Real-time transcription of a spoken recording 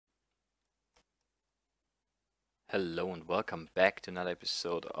Hello and welcome back to another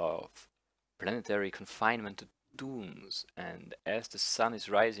episode of Planetary Confinement to Dunes. And as the sun is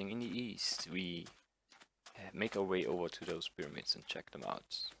rising in the east, we make our way over to those pyramids and check them out.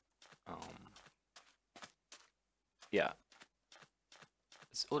 Yeah.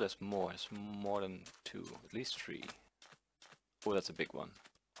 Oh, there's more. There's more than two, at least three. Oh, that's a big one.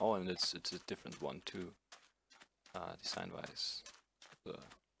 Oh, and it's a different one too, design-wise. So,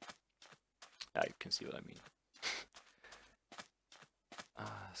 yeah, you can see what I mean.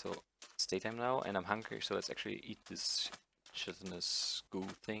 So it's daytime now, and I'm hungry, so let's actually eat this chitinous goo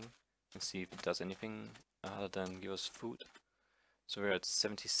thing and see if it does anything other than give us food. So we're at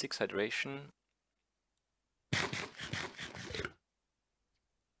 76 hydration.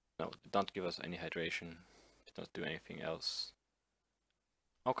 No, it don't give us any hydration. It doesn't do anything else.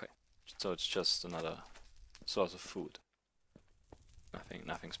 Okay, so it's just another source of food.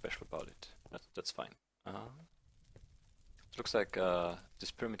 Nothing special about it. That's fine. It looks like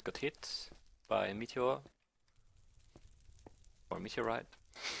this pyramid got hit by a meteor or meteorite.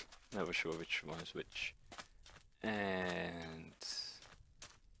 Never sure which one is which. And is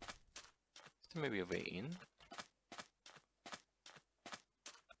there maybe a way in?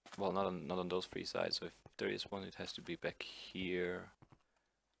 Well, not on those three sides. So if there is one, it has to be back here.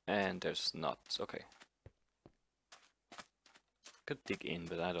 And there's not. Okay. Could dig in,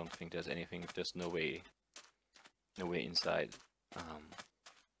 but I don't think there's anything. There's no way inside.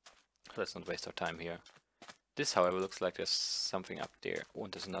 Let's not waste our time here. This, however, looks like there's something up there. Oh,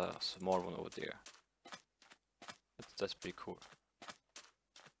 and there's another small one over there. That's pretty cool.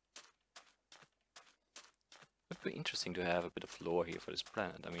 It would be interesting to have a bit of lore here for this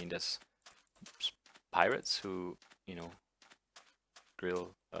planet. I mean, there's pirates who, you know,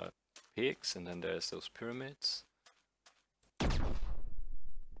 grill pigs, and then there's those pyramids.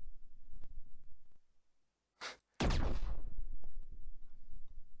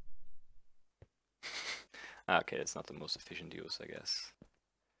 Okay, that's not the most efficient use, I guess.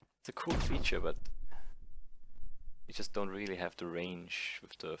 It's a cool feature, but you just don't really have the range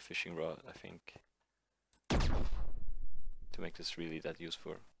with the fishing rod, I think, to make this really that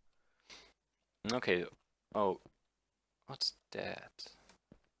useful. Okay, oh, what's that?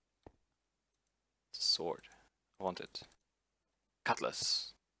 It's a sword. I want it.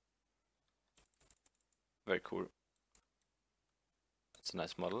 Cutlass. Very cool. It's a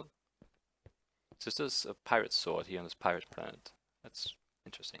nice model. So this is a pirate sword here on this pirate planet. That's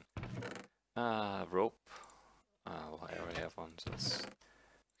interesting. Rope. I already have one, so that's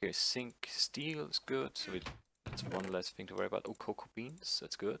okay. Zinc, steel is good, so that's one less thing to worry about. Oh, cocoa beans,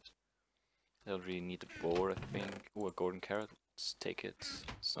 that's good. I don't really need the boar, I think. Oh, a golden carrot, let's take it.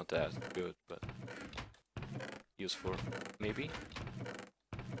 It's not that good, but useful, maybe.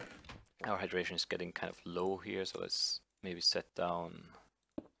 Our hydration is getting kind of low here, so let's maybe set down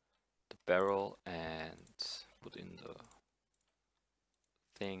the barrel and put in the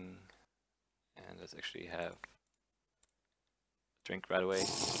thing, and let's actually have drink right away.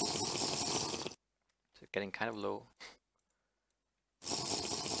 So getting kind of low.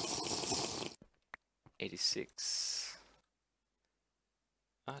 86.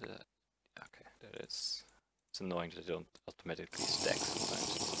 Okay, there it is. It's annoying that they don't automatically stack sometimes.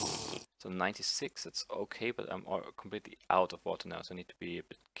 So 96, that's okay, but I'm completely out of water now, so I need to be a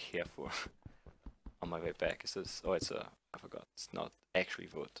bit careful on my way back. Is this? Oh, it's I forgot. It's not actually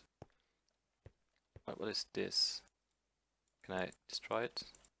wood. What is this? Can I destroy it?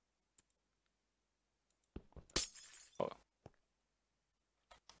 Oh.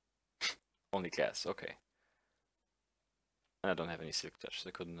 Only glass, okay. I don't have any silk touch, so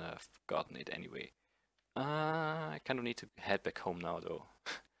I couldn't have gotten it anyway. I kind of need to head back home now, though.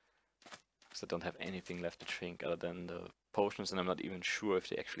 Because I don't have anything left to drink other than the potions, and I'm not even sure if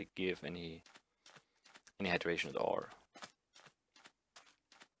they actually give any hydration at all.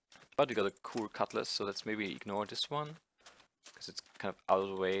 But we got a cool cutlass, so let's maybe ignore this one, because it's kind of out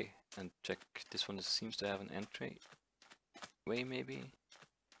of the way, and check this one. This seems to have an entry way, maybe.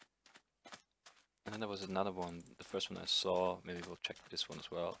 And then there was another one, the first one I saw. Maybe we'll check this one as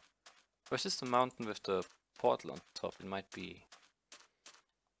well. Or is this the mountain with the portal on top? It might be.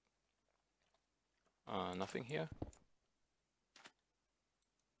 Nothing here.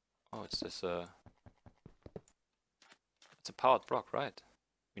 Oh, it's this it's a powered block, right?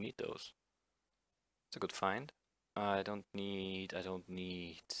 We need those. It's a good find. I don't need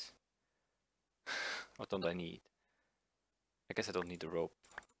what don't I need? I guess I don't need the rope.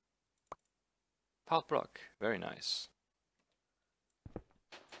 Powered block, very nice.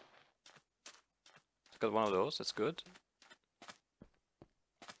 Got one of those, that's good.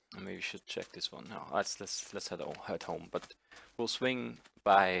 And maybe we should check this one now. Let's head home, but we'll swing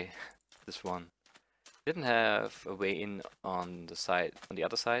by this one. Didn't have a way in on the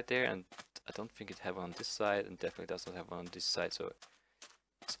other side there, and I don't think it have one on this side, and definitely does not have one on this side. So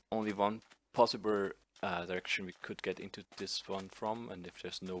it's only one possible direction we could get into this one from, and if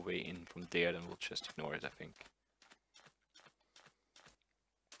there's no way in from there, then we'll just ignore it, I think.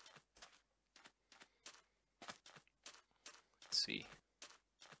 Let's see.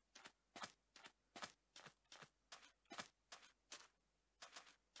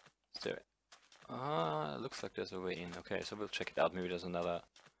 Is there? Looks like there's a way in. Okay, so we'll check it out. Maybe there's another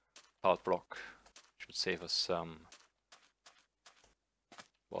powered block. Should save us some,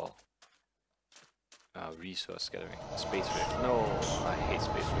 well, resource gathering. Space rift. No, I hate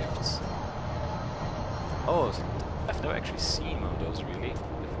space rifts. Oh, I've never actually seen one of those really.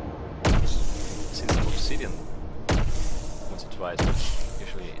 I've seen some obsidian once or twice, but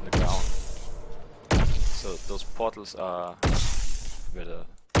usually in the ground. So those portals are where the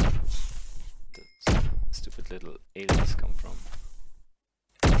stupid little aliens come from.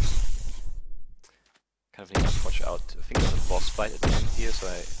 Kind of need to watch out. I think there's a boss fight at the end here, so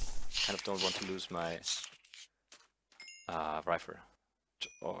I kind of don't want to lose my rifle. It's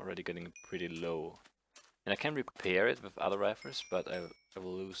already getting pretty low. And I can repair it with other rifles, but I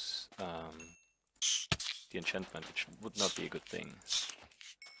will lose the enchantment, which would not be a good thing.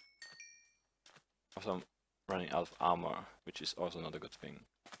 Also, I'm running out of armor, which is also not a good thing.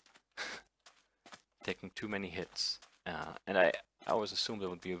 Taking too many hits. And I always assumed there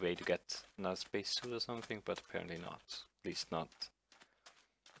would be a way to get another spacesuit or something, but apparently not. At least not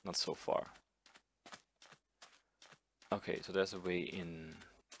so far. Okay, so there's a way in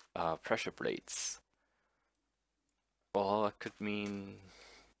pressure plates. Well, that could mean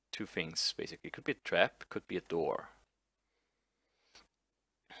two things, basically. It could be a trap, could be a door.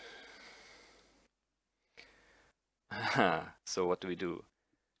 So what do we do?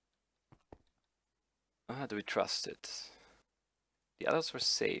 Do we trust it? The others were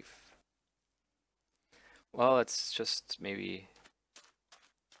safe. Well, it's just maybe...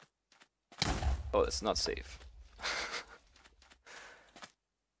 Oh, it's not safe.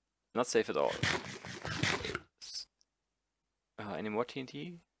 Not safe at all. Any more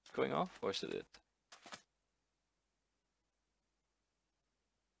TNT going off, or is it?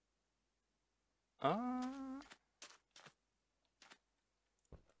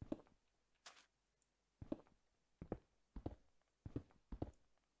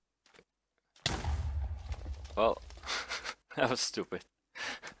 Well, that was stupid.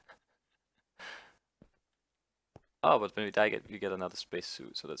 Oh, but when we die, we get another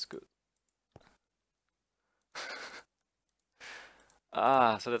spacesuit, so that's good.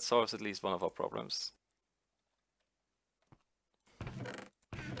 So that solves at least one of our problems.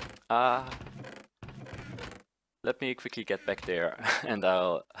 Let me quickly get back there, and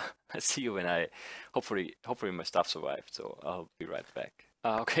I'll see you when hopefully my stuff survived, so I'll be right back.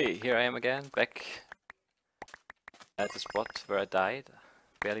 Okay, here I am again, back at the spot where I died.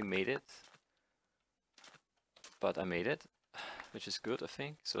 Barely made it, but I made it, which is good, I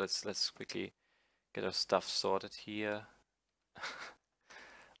think. So let's quickly get our stuff sorted here.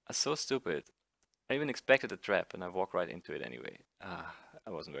 That's so stupid. I even expected a trap, and I walked right into it anyway. I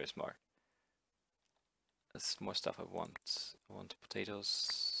wasn't very smart. There's more stuff I want. I want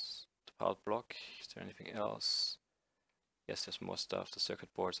potatoes, the powered block. Is there anything else? Yes, there's more stuff. The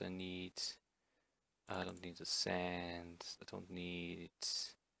circuit boards I need. I don't need the sand. I don't need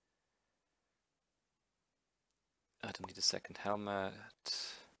the second helmet.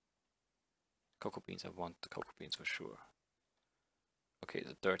 Cocoa beans, I want the cocoa beans for sure. Okay,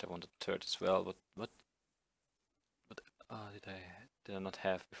 the dirt, I want the dirt as well. What did I not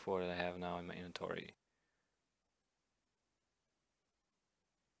have before that I have now in my inventory?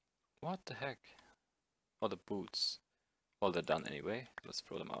 What the heck? Oh, the boots. Well, they're done anyway. Let's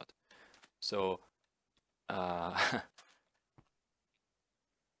throw them out. So, let's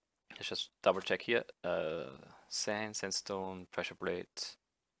just double check here. Sandstone, pressure plate,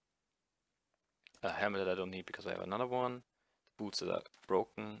 a helmet that I don't need because I have another one. Boots that are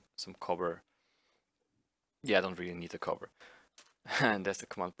broken, some cover. Yeah, I don't really need the cover. And there's the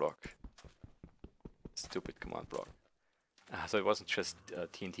command block. Stupid command block. So it wasn't just a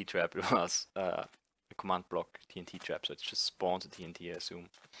TNT trap, it was a command block TNT trap, so it just spawns a TNT, I assume.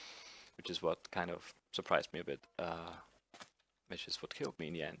 Which is what kind of surprised me a bit. Which is what killed me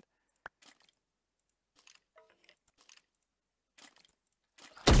in the end.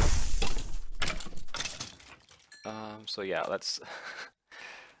 So yeah, let's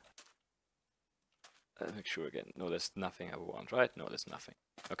make sure again. No, there's nothing I want, right? No, there's nothing.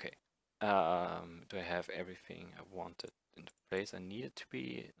 Okay, Do I have everything I wanted in the place I need it to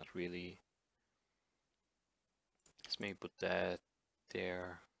be? Not really. Let's maybe put that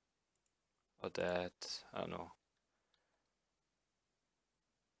there. Or that. I don't know.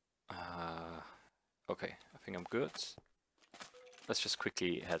 Okay, I think I'm good. Let's just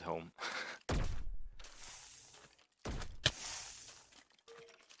quickly head home.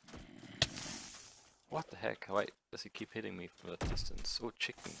 What the heck? Why does he keep hitting me from that distance? Oh,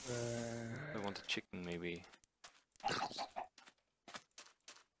 chicken. I want a chicken, maybe.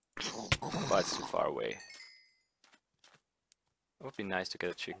 Oh, it's too far away. It would be nice to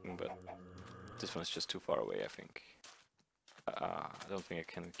get a chicken, but this one is just too far away, I think. I don't think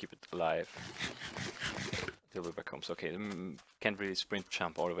I can keep it alive till we're back home. So, okay, can't really sprint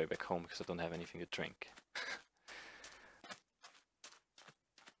jump all the way back home because I don't have anything to drink.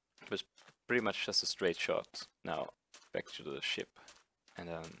 It was pretty much just a straight shot now back to the ship. And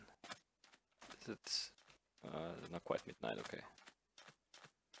then it's not quite midnight, okay.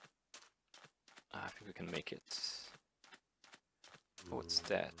 I think we can make it. Oh, what's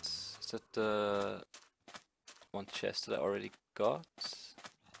that? Is that the one chest that I already got?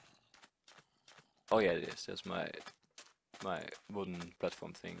 Oh yeah, it is. There's my wooden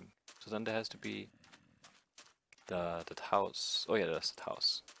platform thing. So then there has to be that house. Oh yeah, that's that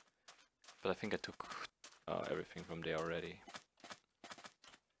house. But I think I took everything from there already.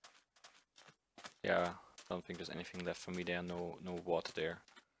 Yeah, I don't think there's anything left for me there. No water there.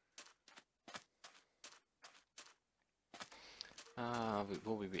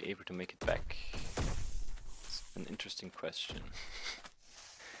 Will we be able to make it back? It's an interesting question.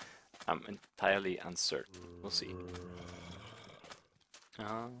 I'm entirely uncertain. We'll see.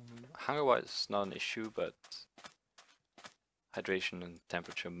 Hunger-wise, not an issue, but hydration and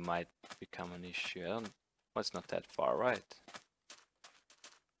temperature might become an issue. Well, it's not that far, right?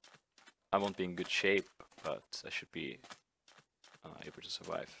 I won't be in good shape, but I should be able to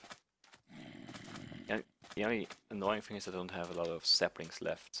survive. And the only annoying thing is I don't have a lot of saplings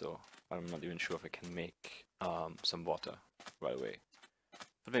left, so I'm not even sure if I can make some water right away.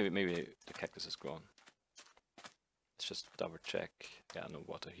 But maybe the cactus is grown. Let's just double check. Yeah, no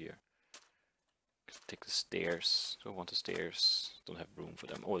water here. Take the stairs. Don't want the stairs. Don't have room for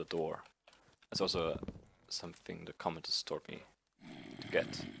them. Oh, the door. That's also something the commenters told me to get,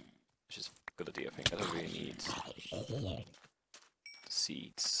 which is a good idea. I think I don't really need the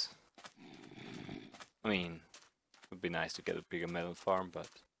seeds. I mean, it would be nice to get a bigger melon farm, but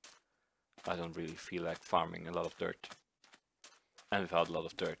I don't really feel like farming a lot of dirt. And without a lot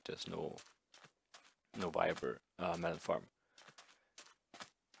of dirt, there's no viable melon farm.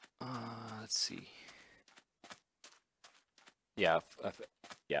 Let's see. Yeah, I've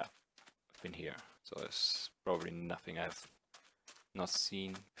been here, so there's probably nothing I've not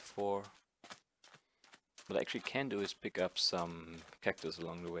seen before. What I actually can do is pick up some cactus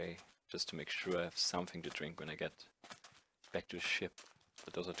along the way, just to make sure I have something to drink when I get back to the ship.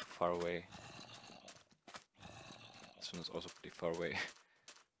 But those are too far away. This one is also pretty far away.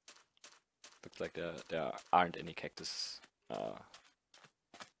 Looks like there aren't any cactus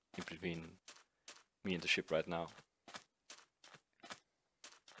in between me and the ship right now.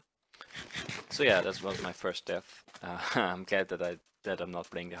 So yeah, that was my first death. I'm glad that I'm not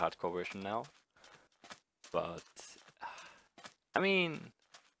playing the hardcore version now. But I mean,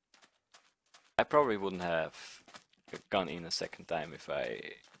 I probably wouldn't have gone in a second time if I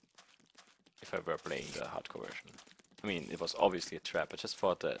were playing the hardcore version. I mean, it was obviously a trap. I just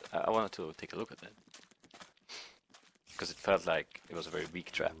thought that I wanted to take a look at it because it felt like it was a very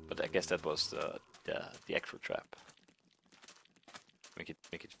weak trap. But I guess that was the actual trap. Make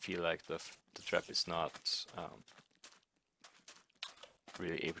it feel like the trap is not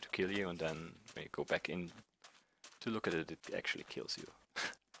really able to kill you, and then when you go back in to look at it, it actually kills you.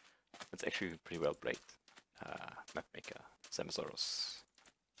 It's actually pretty well played. Map maker, Samasaurus.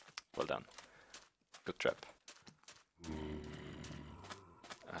 Well done. Good trap.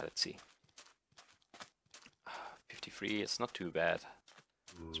 Let's see. 53, it's not too bad.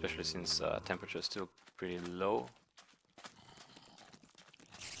 Especially since temperature is still pretty low.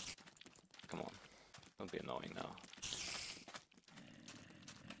 Come on, don't be annoying now.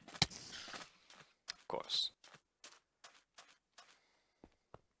 Of course.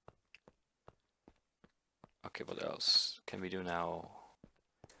 Okay, what else can we do now?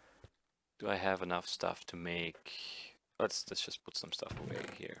 Do I have enough stuff to make... Let's just put some stuff away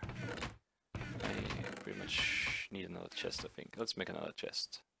here. I pretty much need another chest, I think. Let's make another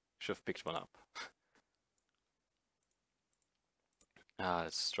chest. Should have picked one up.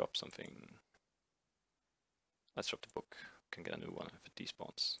 Let's drop something. Let's drop the book. Can get a new one if it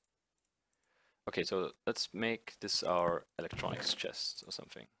despawns. Okay, so let's make this our electronics chest or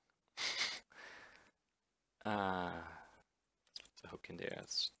something. The hook in there,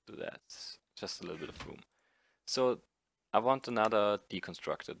 let's do that. Just a little bit of room. So I want another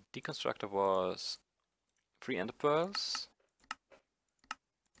deconstructor. Deconstructor was 3 ender pearls.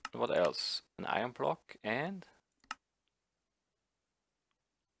 What else? An iron block and...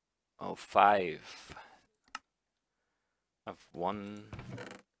 oh, 5. I've 1.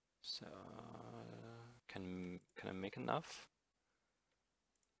 So can I make enough?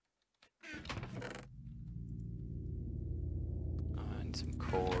 I need some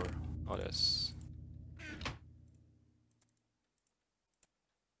core. Oh, there's...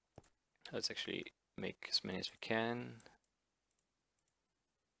 let's actually make as many as we can.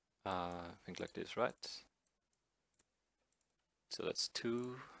 I think like this, right? So that's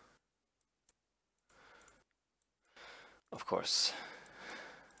 2. Of course.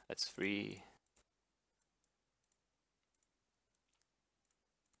 That's 3.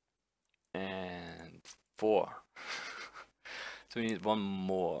 And 4. So we need 1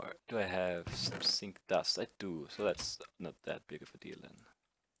 more. Do I have some zinc dust? I do. So that's not that big of a deal then.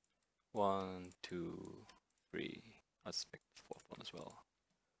 1, 2, 3. Let's make the 4th one as well.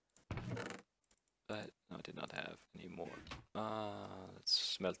 But no, I did not have any more. Let's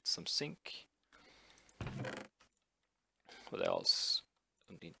smelt some zinc. What else?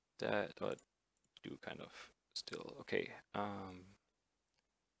 Don't need that. Oh, I do kind of still. Okay.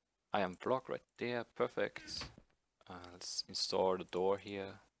 Iron block right there. Perfect. Let's install the door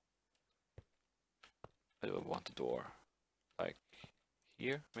here. Where do I want the door? Like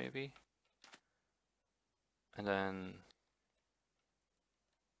here, maybe? And then...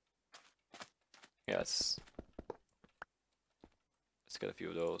 yeah, let's get a few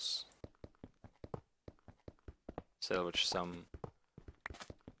of those. Salvage some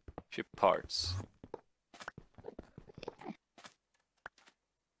ship parts.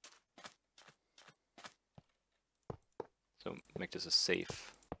 So make this a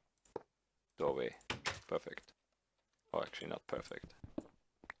safe doorway. Perfect. Or actually not perfect.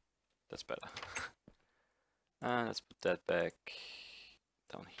 That's better. And let's put that back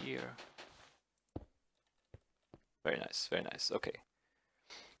down here. Very nice, very nice. Okay.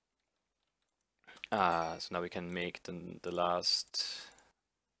 So now we can make the last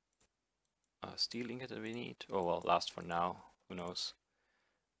steel ingot that we need. Oh well, last for now. Who knows?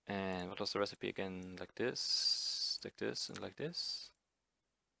 And what was the recipe again? Like this, and like this.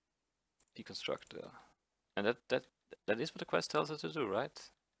 Deconstructor. And that is what the quest tells us to do,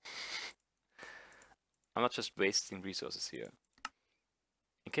 right? I'm not just wasting resources here.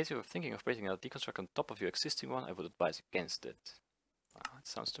 In case you were thinking of placing a deconstructor on top of your existing one, I would advise against it. It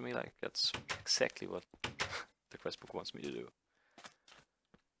sounds to me like that's exactly what the quest book wants me to do.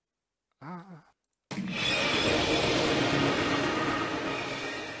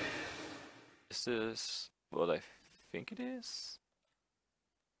 Is this what I think it is?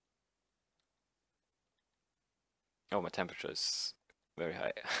 Oh, my temperature is very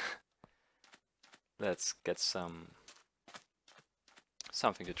high. Let's get something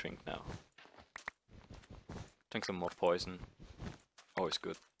to drink now. Drink some more poison. Always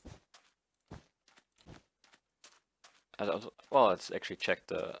good. Well, let's actually check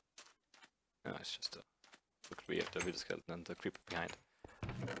the... no, it's just look, we have the wheel skeleton and the creeper behind.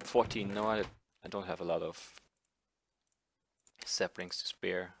 14, no, I don't have a lot of saplings to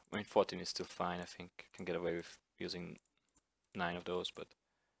spare. I mean, 14 is still fine, I think. Can get away with using 9 of those, but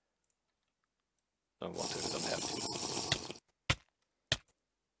don't want to, don't have to.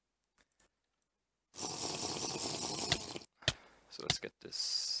 So let's get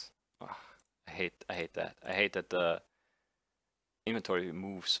this. Oh, I hate that. I hate that the inventory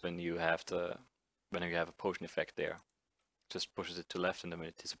moves when you have a potion effect there. Just pushes it to the left and then when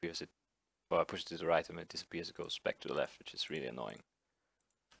it disappears, or pushes it to the right and when it disappears, it goes back to the left, which is really annoying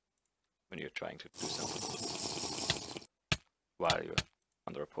when you're trying to do something while you're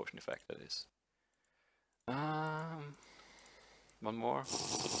under a potion effect, that is. One more.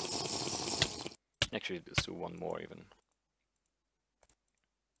 Actually, let's do one more even.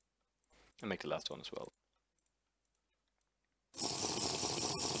 And make the last one as well.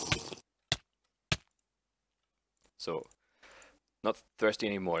 So, not thirsty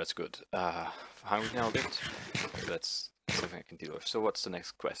anymore, that's good. Hungry now a bit. That's something I can deal with. So what's the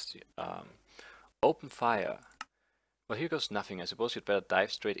next quest? Open fire. Well, here goes nothing. I suppose you'd better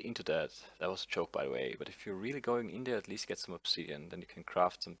dive straight into that. That was a joke, by the way. But if you're really going in there, at least get some obsidian. Then you can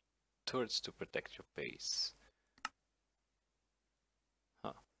craft some turrets to protect your base.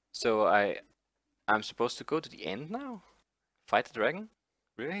 Huh. So I'm supposed to go to the end now? Fight the dragon?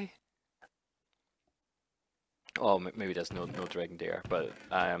 Really? Oh, maybe there's no dragon there, but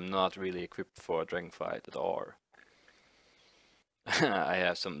I am not really equipped for a dragon fight at all. I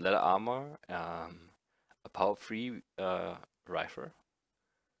have some leather armor, a power 3 rifle.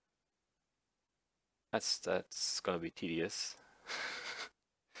 That's gonna be tedious.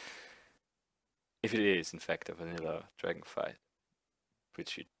 If it is in fact a vanilla dragon fight,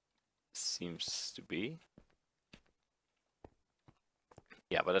 which it seems to be.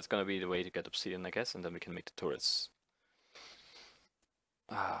 Yeah, but that's gonna be the way to get obsidian, I guess, and then we can make the turrets.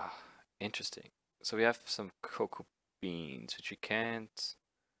 Ah, interesting. So we have some cocoa beans, which we can't...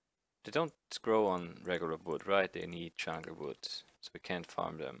 They don't grow on regular wood, right? They need jungle wood, so we can't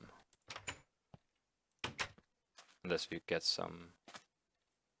farm them. Unless we get some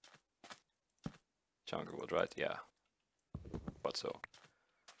jungle wood, right? Yeah. But so.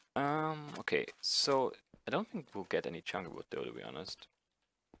 Okay, so I don't think we'll get any jungle wood though, to be honest.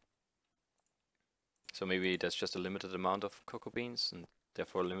 So maybe there's just a limited amount of cocoa beans and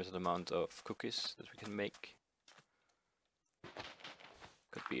therefore a limited amount of cookies that we can make.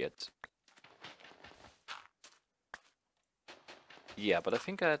 Could be it. Yeah, but I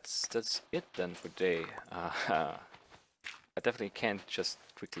think that's it then for today. I definitely can't just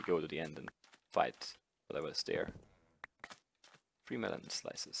quickly go to the end and fight whatever is there. 3 melon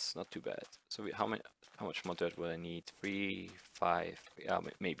slices, not too bad. So how much more dirt will I need? 3, 5, yeah,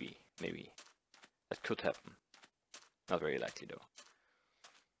 maybe. That could happen. Not very likely though.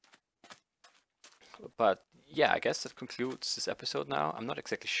 But yeah, I guess that concludes this episode now. I'm not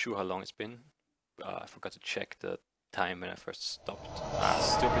exactly sure how long it's been. I forgot to check the time when I first stopped.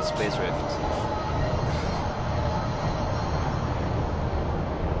 Stupid space rift.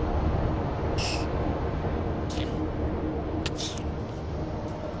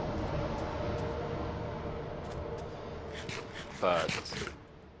 But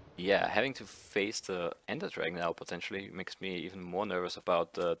yeah, having to face the Ender Dragon now potentially makes me even more nervous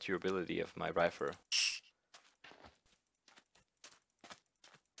about the durability of my rifle.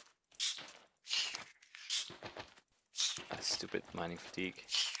 Stupid mining fatigue.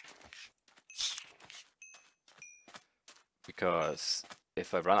 Because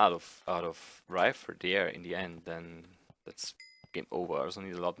if I run out of rifle there in the end, then that's game over. I also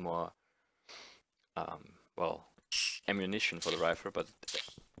need a lot more well, ammunition for the rifle, but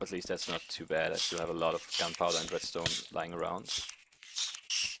at least that's not too bad. I still have a lot of gunpowder and redstone lying around. So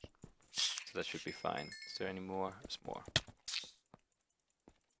that should be fine. Is there any more? There's more.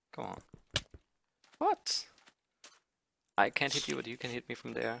 Come on. What? I can't hit you, but you can hit me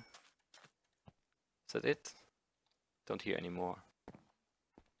from there. Is that it? Don't hear any more.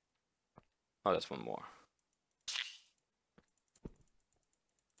 Oh, there's one more.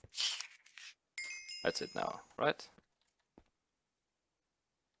 That's it now, right?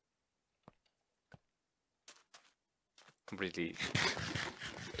 Completely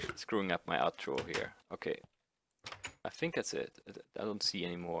screwing up my outro here. Okay. I think that's it. I don't see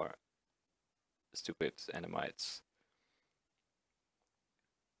any more stupid enemites.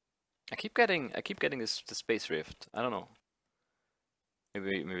 I keep getting this the space rift. I don't know.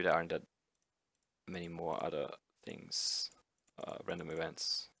 Maybe there aren't that many more other things. Random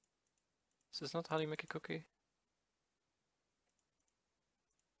events. Is this not how you make a cookie?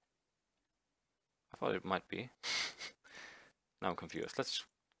 I thought it might be. Now I'm confused.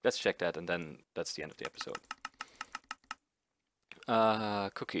 Let's check that, and then that's the end of the episode.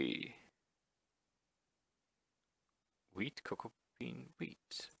 Cookie. Wheat, cocoa bean,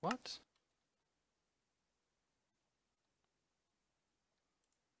 wheat. What?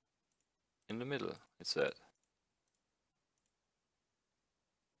 In the middle, it said.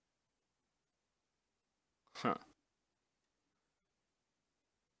 Huh.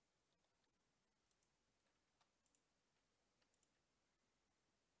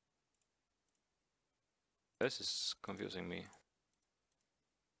 This is confusing me.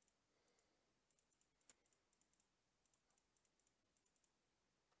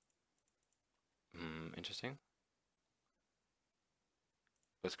 Interesting.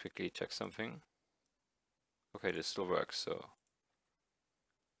 Let's quickly check something. Okay, this still works, so...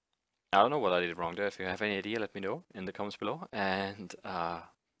 I don't know what I did wrong there. If you have any idea, let me know in the comments below. And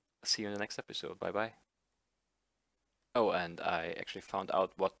see you in the next episode. Bye bye. Oh, and I actually found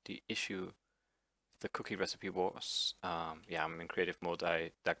out what the issue the cookie recipe was. Yeah, I'm in creative mode.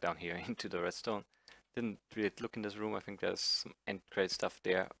 I dug down here into the redstone. Didn't really look in this room. I think there's some end crate stuff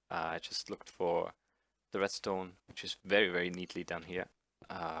there. I just looked for the redstone, which is very, very neatly done here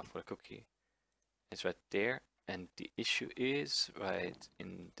for the cookie. It's right there. And the issue is right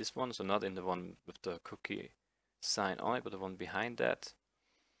in this one, so not in the one with the cookie sign on it, but the one behind that.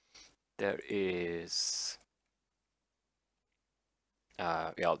 There is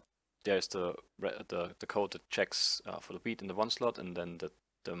yeah, there's the code that checks for the wheat in the one slot, and then the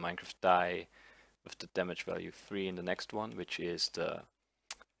Minecraft die with the damage value 3 in the next one, which is the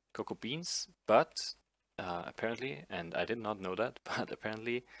cocoa beans. But apparently, and I did not know that, but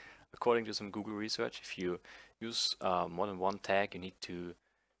apparently, according to some Google research, if you use more than one tag, you need to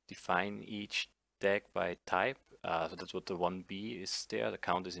define each tag by type. So that's what the 1B is there. The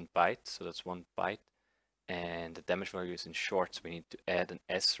count is in byte, so that's 1 byte. And the damage value is in short, so we need to add an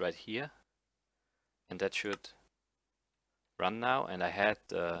S right here. And that should run now. And I had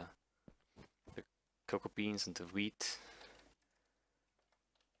the cocoa beans and the wheat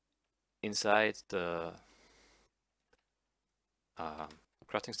inside the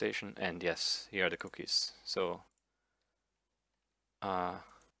crafting station, and yes, here are the cookies. So you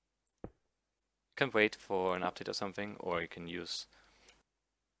can wait for an update or something, or you can use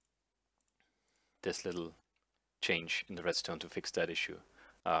this little change in the redstone to fix that issue.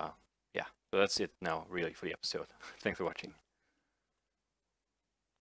 Yeah, so that's it now really for the episode. Thanks for watching.